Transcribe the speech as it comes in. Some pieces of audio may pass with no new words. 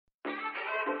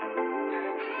Never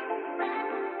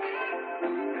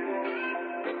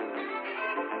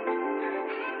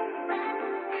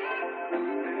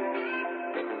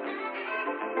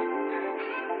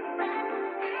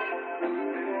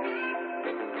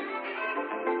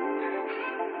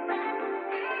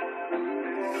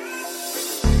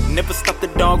stop the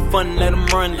dog fun, let him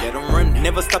run, let him run.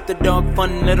 Never stop the dog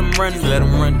fun, let him run, let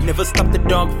him run. Never stop the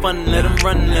dog fun, let him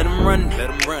run, let him run, let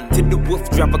him run. Till the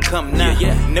WooFDriver come now.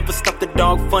 Never stop the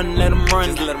dog fun, let him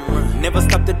run, let him run. Never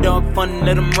stop the dog fun,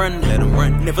 let him run, let him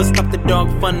run. Never stop the dog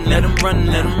fun, let him run,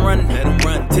 let him run, let him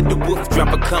run. Till the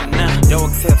WooFDriver come now.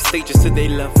 Dogs have stages to their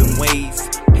loving ways,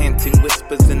 panting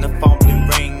whispers in the falling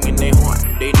rain. In their heart,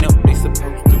 they know they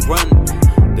supposed to run.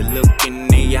 The look in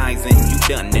their eyes and you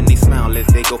done, and they smile as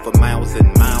they go for miles and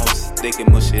miles. They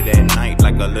can mush it at night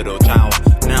like a little child.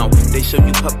 Now they show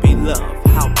you puppy love,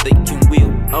 how they can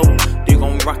will. Oh, they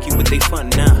gon' rock you with they fun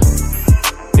now.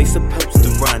 They supposed to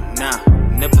run now.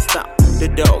 Never stop, the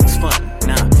dog's fun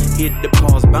now. Hit the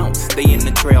paws bounce, they in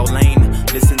the trail lane.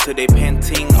 Listen to their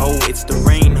panting, oh it's the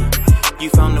rain. You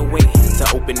found a way to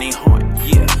open their heart,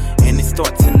 yeah. And it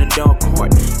starts in the dog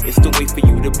heart. It's the way for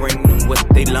you to bring them what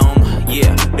they long,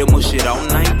 yeah. They'll mush it all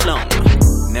night long.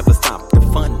 Never stop the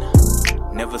fun,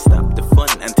 never stop the fun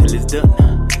until it's done.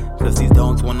 Cause these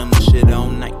dogs wanna mush it all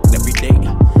night, every day.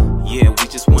 Yeah, we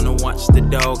just wanna watch the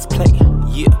dogs play,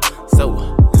 yeah.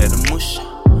 So, let them mush,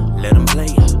 let them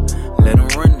play, let them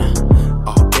run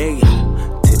all day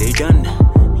till they done.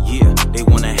 Yeah, they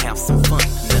wanna have some fun.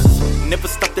 Never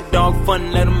stop the dog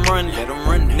fun, let him run, let him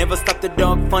run. Never stop the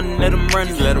dog fun, let him run,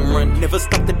 let him run. Never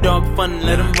stop the dog fun,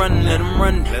 let him run, let him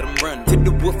run, let him run. Till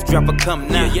the WooFDriver come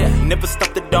now. Never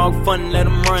stop the dog fun, let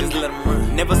him run, let him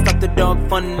run. Never stop the dog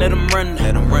fun, let him run,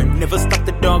 let him run. Never stop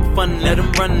the dog fun, let him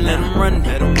run, let him run,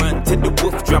 let him run. Till the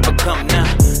WooFDriver come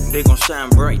now. They gon' shine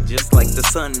bright just like the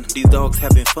sun. These dogs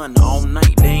having fun all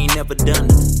night, they ain't never done.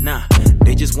 Nah,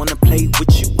 they just wanna play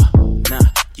with you. Nah,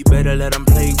 you better let them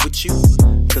play with you.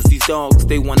 Cause these dogs,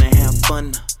 they wanna have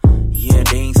fun. Yeah,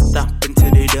 they ain't stopping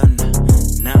till they done.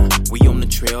 Nah, we on the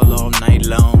trail all night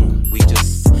long. We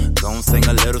just gon' sing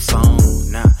a little song.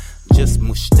 Nah, just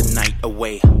mush the night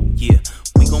away. Yeah,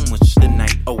 we gon' mush the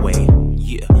night away.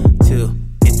 Yeah, till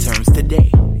it turns to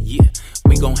day. Yeah,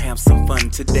 we gon' have some fun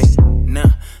today. Nah,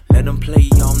 let them play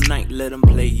all night, let them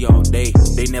play all day.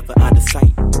 They never out of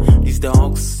sight. These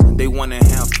dogs, they wanna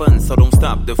have fun, so don't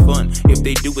stop the fun. If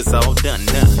they do, it's all done.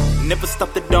 Nah, never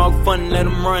stop the dog fun, let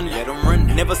them run, let them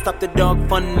run. Never stop the dog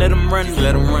fun, let them run,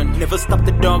 let them run. Never stop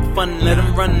the dog fun, let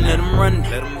them run, let them run,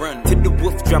 let them run. Till the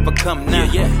WooFDriver come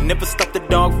now. Never stop the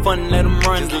dog fun, let them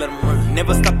run, let them run.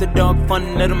 Never stop the dog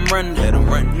fun, let them run, let them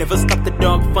run. Never stop the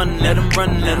dog fun, let them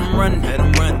run, let them run, let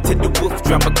them run. Till the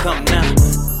WooFDriver come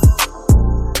now.